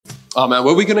Amen.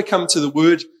 Well, we're going to come to the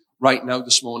word right now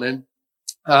this morning.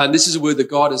 And this is a word that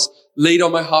God has laid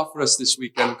on my heart for us this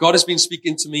weekend. God has been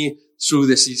speaking to me through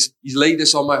this. He's laid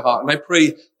this on my heart. And I pray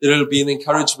that it'll be an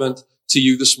encouragement to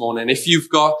you this morning. If you've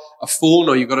got a phone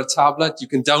or you've got a tablet, you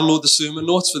can download the sermon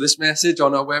notes for this message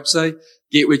on our website,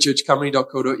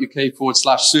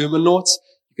 gatewaychurchcumry.co.uk/sermon notes.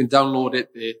 You can download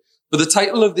it there. But the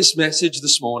title of this message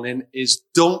this morning is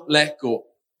Don't Let Go.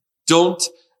 Don't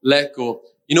let go.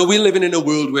 You know, we're living in a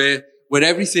world where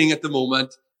everything at the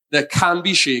moment that can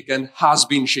be shaken has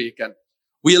been shaken.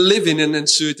 We are living in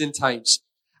uncertain times.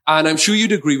 And I'm sure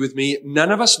you'd agree with me, none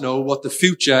of us know what the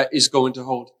future is going to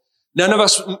hold. None of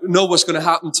us know what's going to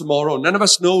happen tomorrow. None of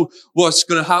us know what's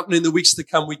going to happen in the weeks to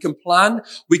come. We can plan,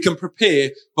 we can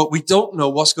prepare, but we don't know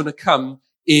what's going to come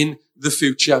in the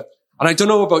future. And I don't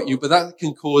know about you, but that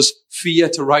can cause fear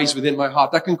to rise within my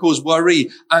heart. That can cause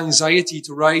worry, anxiety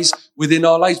to rise within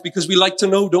our lives because we like to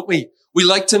know, don't we? We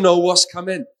like to know what's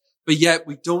coming, but yet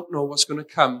we don't know what's going to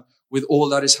come with all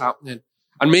that is happening.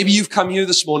 And maybe you've come here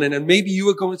this morning and maybe you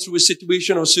are going through a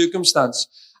situation or circumstance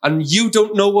and you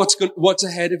don't know what's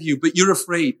ahead of you, but you're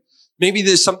afraid. Maybe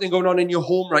there's something going on in your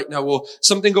home right now or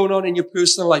something going on in your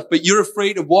personal life, but you're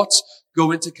afraid of what's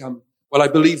going to come. Well, I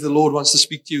believe the Lord wants to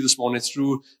speak to you this morning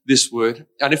through this word.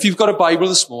 And if you've got a Bible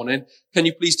this morning, can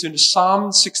you please turn to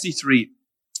Psalm 63?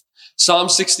 Psalm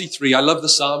 63. I love the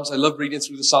Psalms. I love reading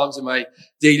through the Psalms in my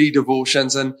daily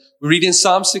devotions. And we're reading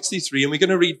Psalm 63, and we're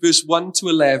going to read verse 1 to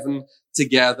 11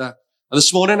 together. And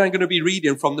this morning, I'm going to be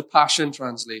reading from the Passion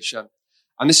Translation.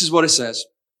 And this is what it says.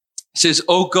 It says,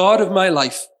 O God of my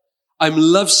life, I'm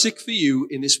lovesick for you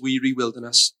in this weary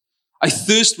wilderness. I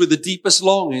thirst with the deepest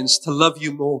longings to love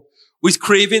you more, with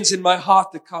cravings in my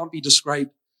heart that can't be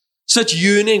described. Such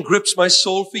yearning grips my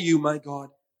soul for you, my God.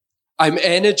 I'm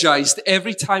energized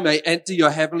every time I enter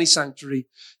your heavenly sanctuary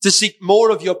to seek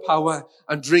more of your power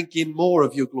and drink in more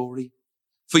of your glory.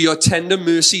 For your tender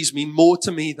mercies mean more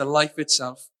to me than life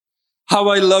itself. How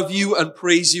I love you and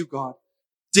praise you, God.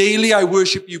 Daily I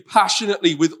worship you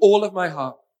passionately with all of my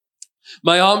heart.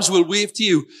 My arms will wave to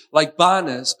you like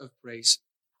banners of praise.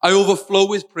 I overflow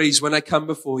with praise when I come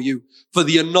before you, for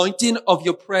the anointing of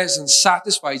your presence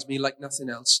satisfies me like nothing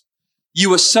else.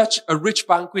 You are such a rich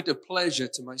banquet of pleasure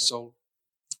to my soul.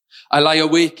 I lie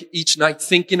awake each night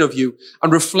thinking of you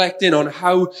and reflecting on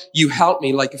how you help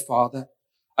me like a father.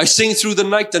 I sing through the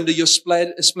night under your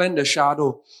splendor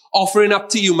shadow, offering up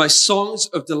to you my songs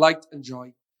of delight and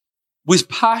joy. With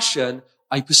passion,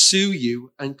 I pursue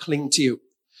you and cling to you.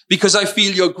 Because I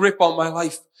feel your grip on my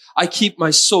life, I keep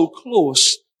my soul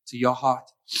close to your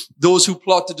heart. Those who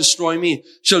plot to destroy me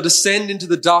shall descend into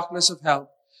the darkness of hell.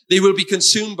 They will be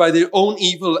consumed by their own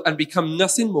evil and become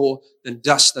nothing more than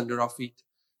dust under our feet.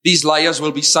 These liars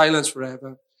will be silenced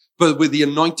forever. But with the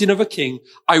anointing of a king,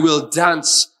 I will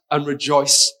dance and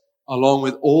rejoice along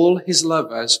with all his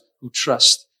lovers who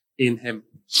trust in him.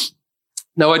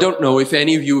 Now, I don't know if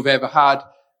any of you have ever had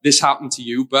this happen to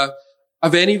you, but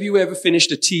have any of you ever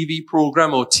finished a TV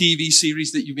program or TV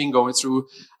series that you've been going through,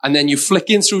 and then you're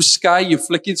flicking through Sky, you're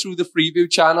flicking through the Freeview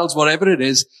channels, whatever it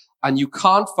is, and you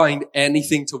can't find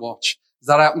anything to watch? Has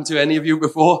that happened to any of you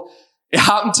before? It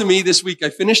happened to me this week. I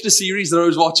finished a series that I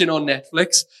was watching on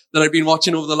Netflix, that I've been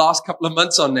watching over the last couple of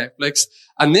months on Netflix.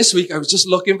 And this week I was just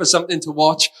looking for something to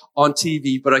watch on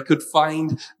TV, but I could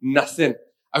find nothing.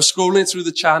 I was scrolling through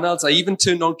the channels. I even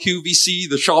turned on QVC,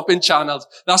 the shopping channels.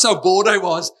 That's how bored I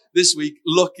was this week,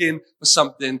 looking for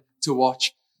something to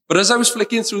watch. But as I was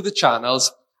flicking through the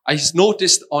channels, I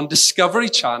noticed on Discovery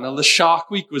Channel, the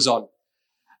Shark Week was on.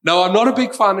 Now, I'm not a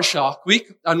big fan of Shark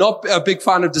Week. I'm not a big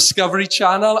fan of Discovery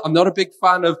Channel. I'm not a big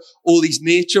fan of all these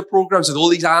nature programs with all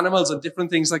these animals and different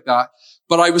things like that.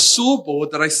 But I was so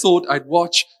bored that I thought I'd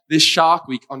watch this Shark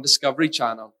Week on Discovery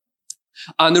Channel.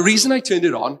 And the reason I turned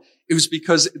it on, it was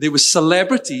because there were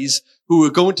celebrities who were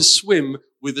going to swim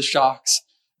with the sharks.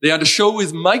 They had a show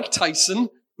with Mike Tyson,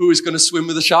 who was going to swim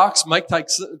with the sharks, Mike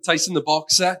Tyson, the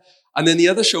boxer. And then the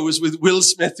other show was with Will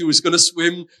Smith, who was going to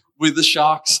swim with the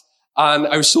sharks. And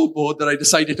I was so bored that I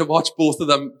decided to watch both of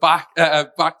them back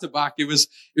to back. It was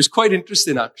quite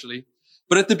interesting, actually.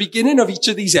 But at the beginning of each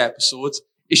of these episodes,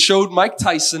 it showed Mike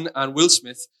Tyson and Will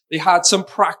Smith. They had some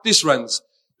practice runs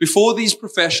before these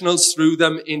professionals threw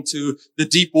them into the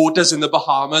deep waters in the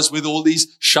Bahamas with all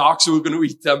these sharks who were going to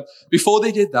eat them. Before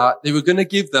they did that, they were going to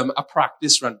give them a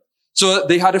practice run. So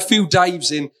they had a few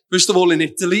dives in, first of all in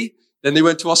Italy, then they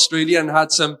went to Australia and had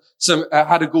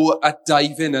had a go at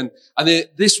diving. And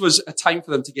this was a time for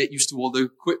them to get used to all the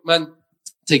equipment,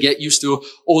 to get used to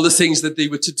all the things that they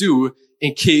were to do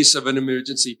in case of an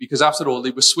emergency. Because after all,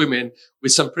 they were swimming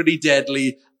with some pretty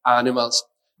deadly animals.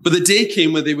 But the day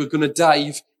came when they were going to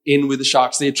dive in with the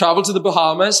sharks. They had traveled to the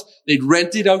Bahamas. They'd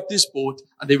rented out this boat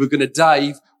and they were going to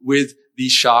dive with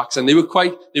these sharks. And they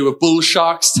were bull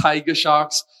sharks, tiger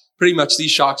sharks. Pretty much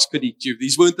these sharks could eat you.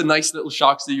 These weren't the nice little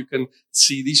sharks that you can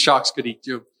see. These sharks could eat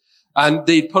you. And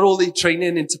they'd put all their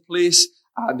training into place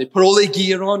and they put all their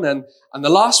gear on. And the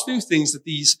last few things that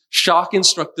these shark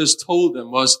instructors told them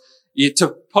was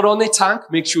to put on their tank,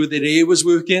 make sure their air was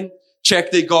working, check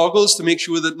their goggles to make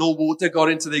sure that no water got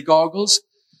into their goggles.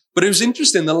 But it was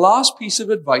interesting. The last piece of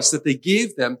advice that they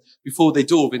gave them before they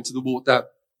dove into the water,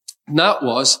 and that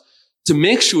was to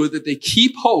make sure that they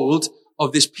keep hold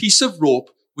of this piece of rope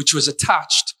which was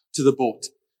attached to the boat.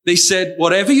 They said,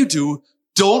 whatever you do,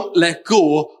 don't let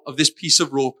go of this piece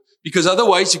of rope, because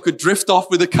otherwise you could drift off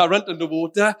with the current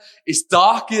underwater. It's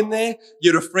dark in there.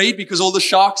 You're afraid because all the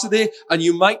sharks are there and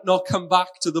you might not come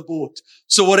back to the boat.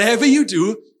 So whatever you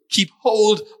do, keep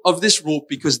hold of this rope,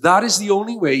 because that is the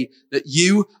only way that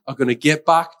you are going to get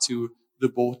back to the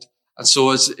boat. And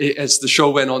so as the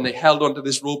show went on, they held onto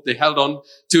this rope. They held on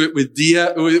to it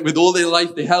with all their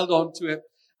life. They held on to it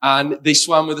and they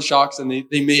swam with the sharks and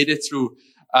they made it through.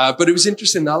 But it was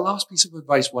interesting. That last piece of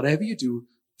advice, whatever you do,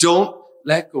 don't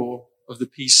let go of the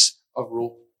piece of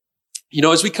rope. You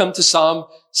know, as we come to Psalm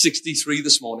 63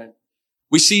 this morning,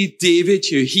 we see David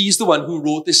here. He's the one who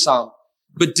wrote this psalm.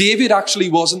 But David actually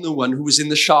wasn't the one who was in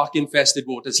the shark-infested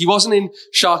waters. He wasn't in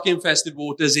shark-infested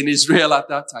waters in Israel at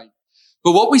that time.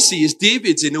 But what we see is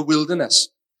David's in a wilderness.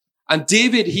 And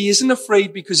David, he isn't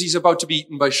afraid because he's about to be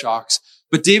eaten by sharks.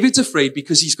 But David's afraid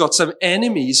because he's got some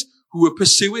enemies who are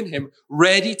pursuing him,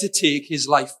 ready to take his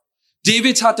life.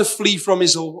 David's had to flee from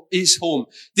his home.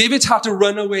 David's had to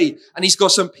run away. And he's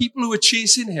got some people who are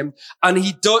chasing him. And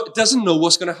he doesn't know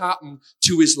what's going to happen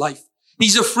to his life.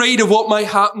 He's afraid of what might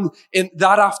happen in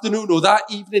that afternoon or that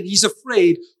evening. He's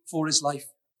afraid for his life.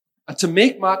 And to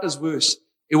make matters worse,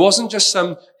 it wasn't just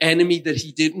some enemy that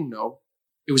he didn't know.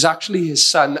 It was actually his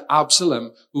son,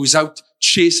 Absalom, who was out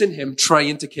chasing him,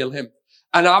 trying to kill him.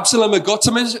 And Absalom had got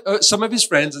some of his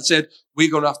friends and said, we're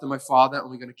going after my father and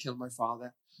we're going to kill my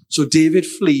father. So David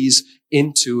flees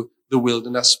into the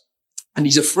wilderness and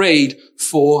he's afraid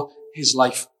for his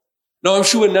life. Now, I'm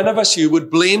sure none of us here would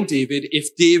blame David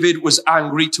if David was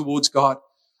angry towards God.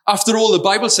 After all, the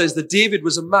Bible says that David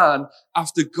was a man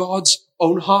after God's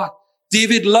own heart.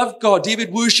 David loved God.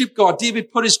 David worshiped God.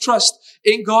 David put his trust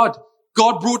in God.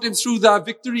 God brought him through that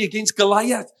victory against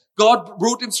Goliath. God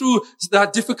brought him through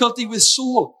that difficulty with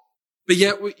Saul. But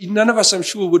yet, none of us, I'm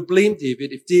sure, would blame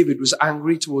David if David was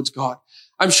angry towards God.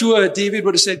 I'm sure David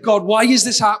would have said, God, why is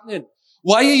this happening?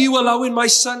 Why are you allowing my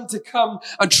son to come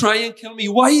and try and kill me?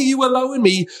 Why are you allowing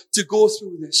me to go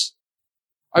through this?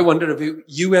 I wonder if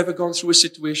you ever gone through a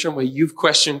situation where you've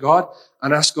questioned God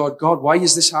and asked God, God, why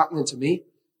is this happening to me?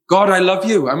 God, I love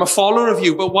you. I'm a follower of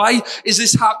you, but why is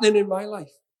this happening in my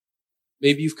life?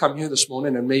 Maybe you've come here this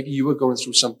morning and maybe you were going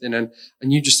through something and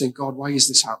you just think, God, why is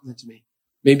this happening to me?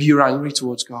 Maybe you're angry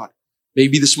towards God.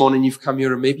 Maybe this morning you've come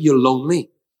here and maybe you're lonely.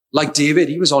 Like David,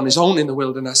 he was on his own in the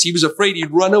wilderness. He was afraid. He'd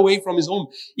run away from his home.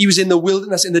 He was in the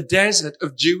wilderness, in the desert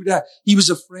of Judah. He was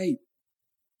afraid.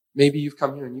 Maybe you've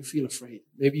come here and you feel afraid.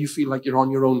 Maybe you feel like you're on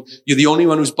your own. You're the only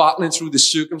one who's battling through this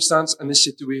circumstance and this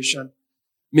situation.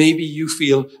 Maybe you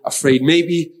feel afraid.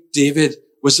 Maybe David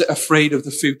was afraid of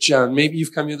the future. And maybe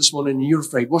you've come here this morning and you're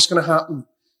afraid. What's going to happen?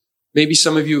 Maybe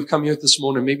some of you have come here this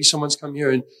morning. Maybe someone's come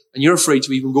here and you're afraid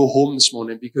to even go home this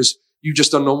morning because you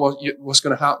just don't know what's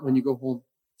going to happen when you go home.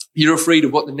 You're afraid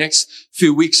of what the next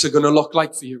few weeks are going to look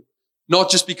like for you. Not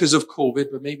just because of COVID,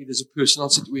 but maybe there's a personal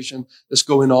situation that's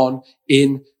going on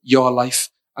in your life.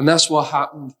 And that's what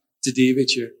happened to David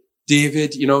here.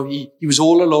 David, he was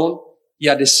all alone. He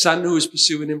had his son who was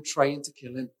pursuing him, trying to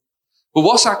kill him. But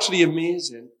what's actually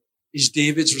amazing is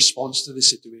David's response to the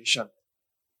situation.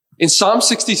 In Psalm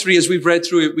 63, as we've read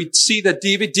through it, we see that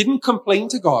David didn't complain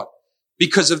to God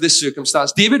because of this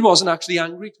circumstance. David wasn't actually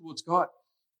angry towards God.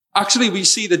 Actually, we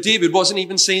see that David wasn't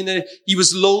even saying that he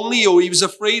was lonely or he was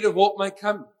afraid of what might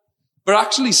come. But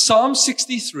actually, Psalm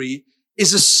 63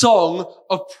 is a song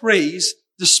of praise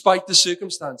despite the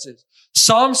circumstances.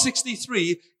 Psalm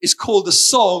 63 is called a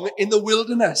song in the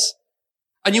wilderness.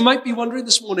 And you might be wondering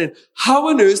this morning, how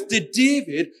on earth did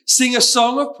David sing a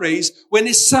song of praise when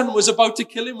his son was about to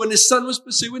kill him, when his son was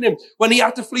pursuing him, when he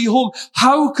had to flee home?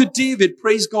 How could David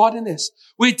praise God in this?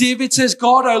 Where David says,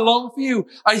 God, I long for you.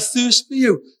 I thirst for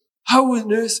you. How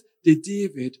on earth did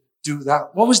David do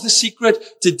that? What was the secret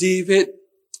for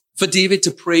David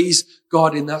to praise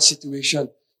God in that situation?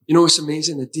 It's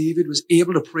amazing that David was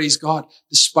able to praise God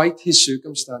despite his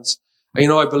circumstance. You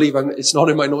know, I believe, and it's not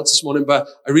in my notes this morning, but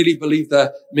I really believe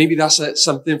that maybe that's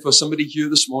something for somebody here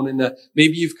this morning, that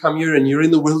maybe you've come here and you're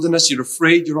in the wilderness, you're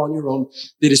afraid, you're on your own.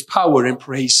 There is power in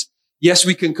praise. Yes,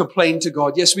 we can complain to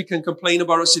God. Yes, we can complain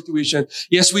about our situation.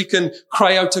 Yes, we can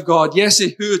cry out to God. Yes,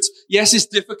 it hurts. Yes, it's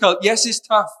difficult. Yes, it's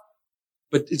tough.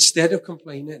 But instead of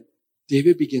complaining,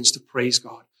 David begins to praise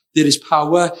God. There is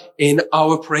power in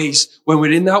our praise. When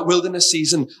we're in that wilderness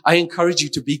season, I encourage you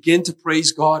to begin to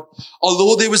praise God.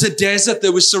 Although there was a desert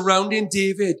that was surrounding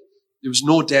David, there was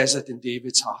no desert in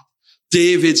David's heart.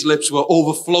 David's lips were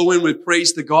overflowing with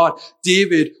praise to God.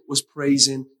 David was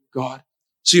praising God.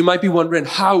 So you might be wondering,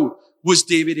 how was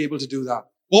David able to do that?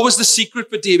 What was the secret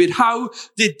for David? How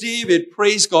did David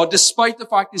praise God despite the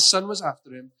fact his son was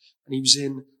after him and he was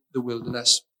in the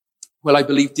wilderness? Well, I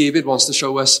believe David wants to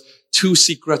show us two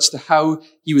secrets to how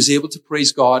he was able to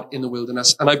praise God in the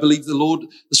wilderness. And I believe the Lord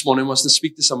this morning wants to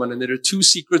speak to someone. And there are two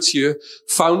secrets here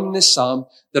found in this psalm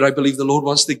that I believe the Lord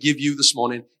wants to give you this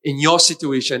morning in your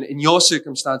situation, in your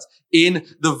circumstance, in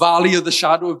the valley of the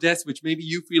shadow of death, which maybe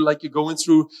you feel like you're going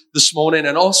through this morning.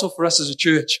 And also for us as a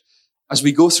church, as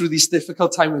we go through this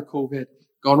difficult time with COVID,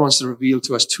 God wants to reveal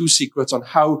to us two secrets on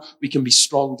how we can be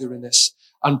strong during this.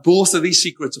 And both of these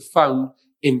secrets are found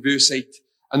in verse 8.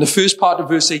 And the first part of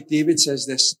verse 8, David says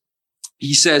this.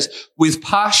 He says, with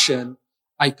passion,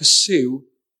 I pursue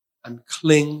and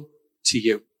cling to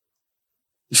you.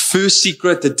 The first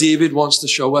secret that David wants to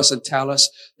show us and tell us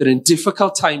that in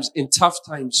difficult times, in tough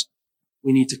times,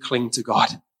 we need to cling to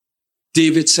God.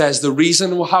 David says, the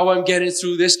reason how I'm getting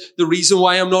through this, the reason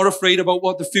why I'm not afraid about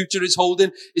what the future is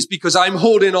holding is because I'm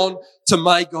holding on to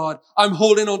my God. I'm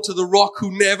holding on to the rock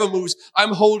who never moves.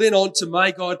 I'm holding on to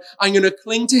my God. I'm going to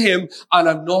cling to him and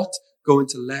I'm not going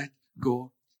to let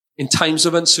go. In times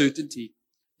of uncertainty,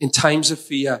 in times of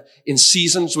fear, in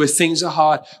seasons where things are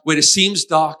hard, where it seems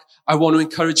dark, I want to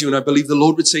encourage you, and I believe the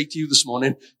Lord would say to you this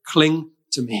morning, cling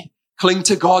to me. Cling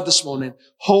to God this morning.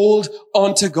 Hold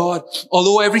on to God.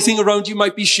 Although everything around you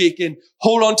might be shaking,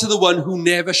 hold on to the one who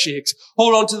never shakes.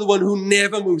 Hold on to the one who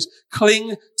never moves.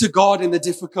 Cling to God in the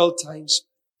difficult times.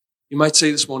 You might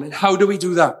say this morning, how do we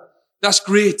do that? That's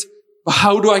great, but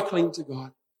how do I cling to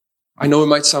God? I know it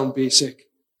might sound basic,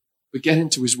 but get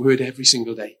into his word every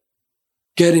single day.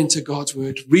 Get into God's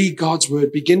word. Read God's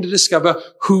word. Begin to discover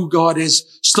who God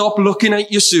is. Stop looking at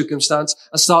your circumstance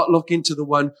and start looking to the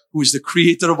one who is the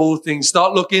creator of all things.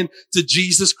 Start looking to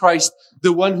Jesus Christ,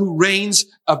 the one who reigns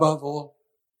above all.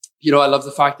 You know, I love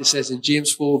the fact it says in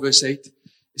James 4 verse 8, it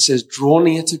says, draw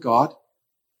near to God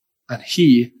and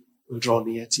he will draw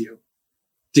near to you.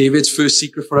 David's first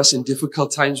secret for us in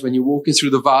difficult times, when you're walking through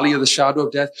the valley of the shadow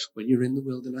of death, when you're in the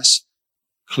wilderness,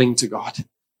 cling to God.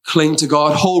 Cling to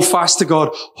God. Hold fast to God.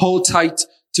 Hold tight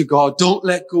to God. Don't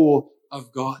let go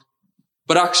of God.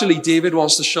 But actually, David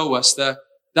wants to show us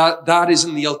that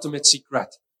isn't the ultimate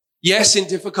secret. Yes, in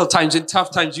difficult times, in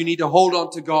tough times, you need to hold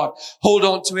on to God. Hold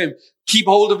on to him. Keep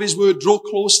hold of his word. Draw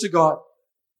close to God.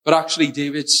 But actually,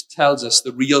 David tells us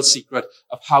the real secret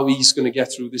of how he's going to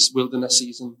get through this wilderness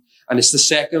season. And it's the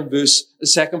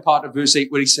second part of verse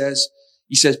 8 where he says,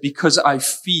 because I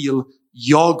feel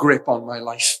your grip on my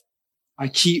life. I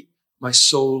keep my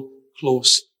soul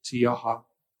close to your heart.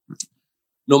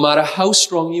 No matter how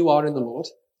strong you are in the Lord,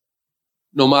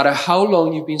 no matter how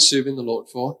long you've been serving the Lord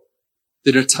for,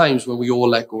 there are times when we all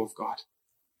let go of God.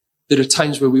 There are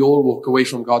times where we all walk away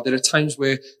from God. There are times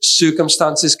where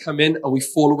circumstances come in and we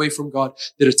fall away from God.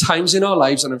 There are times in our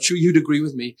lives, and I'm sure you'd agree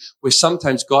with me, where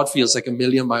sometimes God feels like a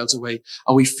million miles away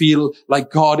and we feel like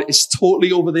God is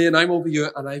totally over there and I'm over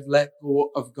here and I've let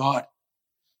go of God.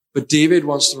 But David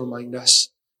wants to remind us,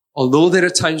 although there are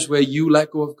times where you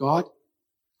let go of God,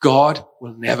 God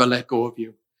will never let go of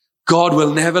you. God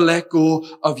will never let go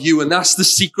of you. And that's the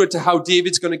secret to how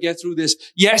David's going to get through this.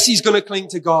 Yes, he's going to cling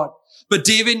to God. But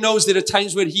David knows there are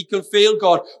times where he can fail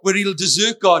God, where he'll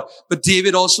desert God. But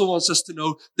David also wants us to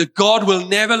know that God will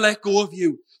never let go of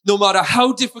you. No matter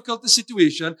how difficult the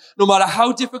situation, no matter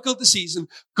how difficult the season,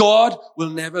 God will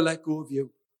never let go of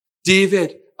you.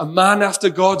 David, a man after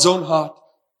God's own heart,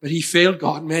 but he failed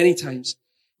God many times.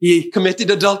 He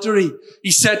committed adultery. He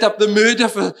set up the murder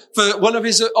for one of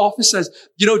his officers.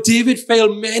 You know, David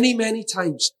failed many, many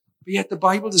times. But yet the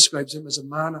Bible describes him as a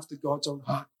man after God's own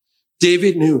heart.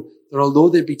 David knew that although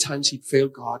there'd be times he'd fail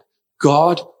God,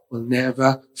 God will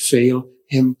never fail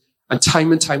him. And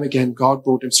time again, God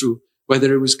brought him through.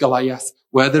 Whether it was Goliath,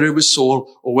 whether it was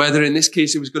Saul, or whether in this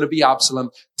case it was going to be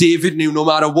Absalom, David knew no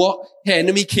matter what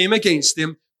enemy came against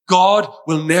him, God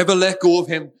will never let go of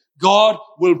him. God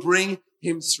will bring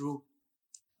him through.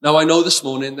 Now, I know this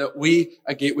morning that we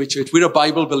at Gateway Church, we're a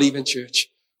Bible-believing church.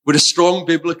 We're a strong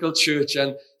biblical church.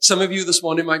 And some of you this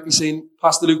morning might be saying,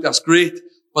 Pastor Luke, that's great.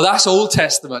 Well, that's Old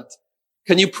Testament.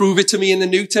 Can you prove it to me in the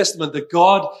New Testament that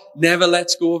God never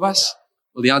lets go of us?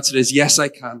 Well, the answer is yes, I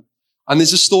can. And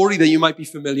there's a story that you might be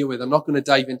familiar with. I'm not going to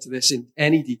dive into this in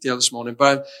any detail this morning,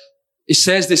 but it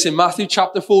says this in Matthew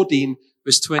chapter 14,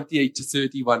 verse 28 to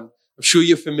 31. I'm sure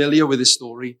you're familiar with this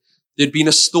story. There'd been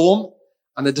a storm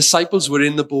and the disciples were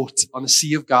in the boat on the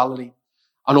Sea of Galilee.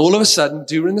 And all of a sudden,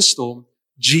 during the storm,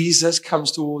 Jesus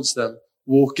comes towards them,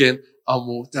 walking on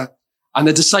water. And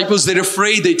the disciples, they're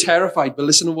afraid, they're terrified. But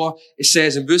listen to what it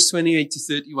says in verse 28 to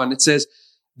 31. It says,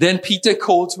 then Peter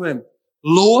called to him,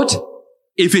 Lord,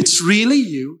 if it's really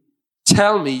you,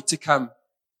 tell me to come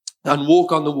and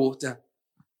walk on the water.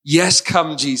 Yes,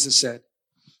 come, Jesus said.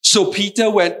 So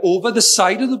Peter went over the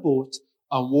side of the boat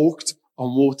and walked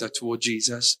on water toward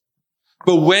Jesus.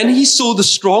 But when he saw the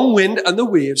strong wind and the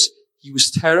waves, he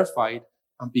was terrified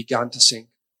and began to sink.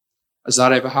 Has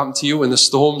that ever happened to you when the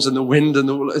storms and the wind and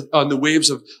the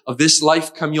waves of this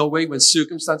life come your way, when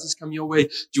circumstances come your way?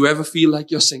 Do you ever feel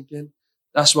like you're sinking?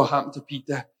 That's what happened to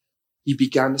Peter. He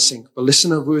began to sink. But listen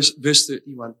to verse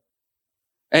 31.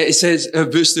 It says,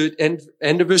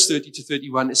 end of verse 30 to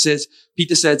 31, it says,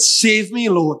 Peter said, save me,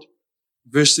 Lord.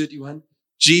 Verse 31,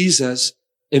 Jesus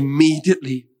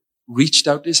immediately reached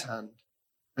out his hand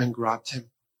and grabbed him.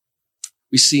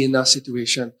 We see in that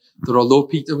situation that although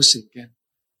Peter was sinking,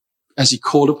 as he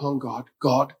called upon God,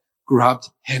 God grabbed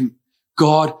him.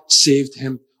 God saved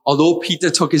him. Although Peter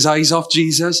took his eyes off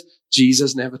Jesus,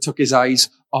 Jesus never took his eyes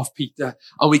off Peter.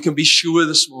 And we can be sure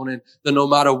this morning that no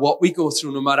matter what we go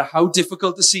through, no matter how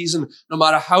difficult the season, no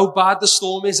matter how bad the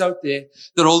storm is out there,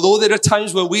 that although there are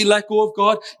times when we let go of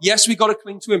God, yes, we got to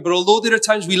cling to him. But although there are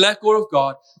times we let go of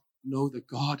God, know that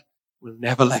God will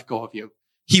never let go of you.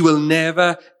 He will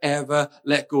never, ever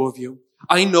let go of you.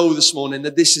 I know this morning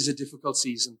that this is a difficult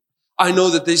season. I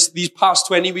know that these past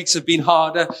 20 weeks have been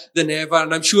harder than ever.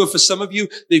 And I'm sure for some of you,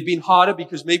 they've been harder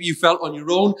because maybe you felt on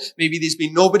your own. Maybe there's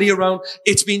been nobody around.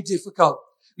 It's been difficult.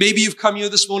 Maybe you've come here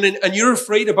this morning and you're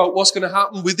afraid about what's going to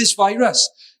happen with this virus.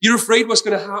 You're afraid what's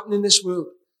going to happen in this world.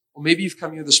 Or maybe you've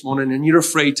come here this morning and you're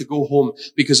afraid to go home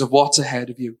because of what's ahead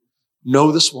of you.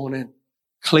 Know this morning,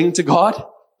 cling to God.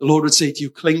 The Lord would say to you,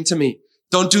 cling to me.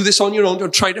 Don't do this on your own.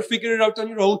 Don't try to figure it out on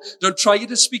your own. Don't try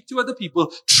to speak to other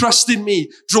people. Trust in me.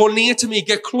 Draw near to me.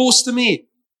 Get close to me.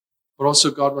 But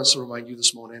also God wants to remind you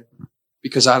this morning,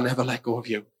 because I'll never let go of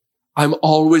you. I'm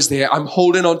always there. I'm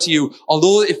holding on to you.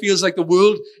 Although it feels like the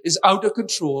world is out of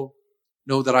control,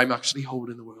 know that I'm actually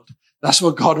holding the world. That's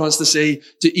what God wants to say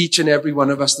to each and every one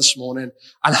of us this morning.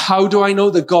 And how do I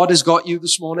know that God has got you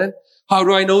this morning? How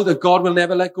do I know that God will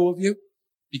never let go of you?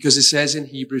 Because it says in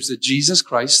Hebrews that Jesus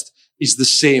Christ is the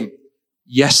same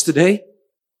yesterday,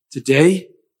 today,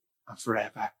 and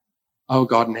forever. Our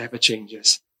God never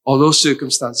changes. Although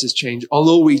circumstances change,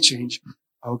 although we change,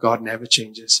 our God never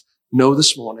changes. Know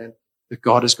this morning that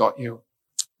God has got you.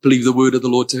 Believe the word of the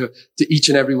Lord to each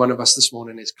and every one of us this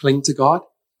morning is cling to God.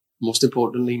 Most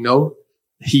importantly, know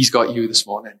that he's got you this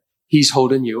morning. He's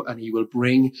holding you and he will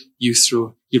bring you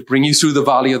through. He'll bring you through the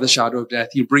valley of the shadow of death.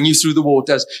 He'll bring you through the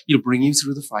waters. He'll bring you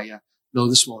through the fire. Know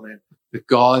this morning that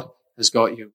God has got you.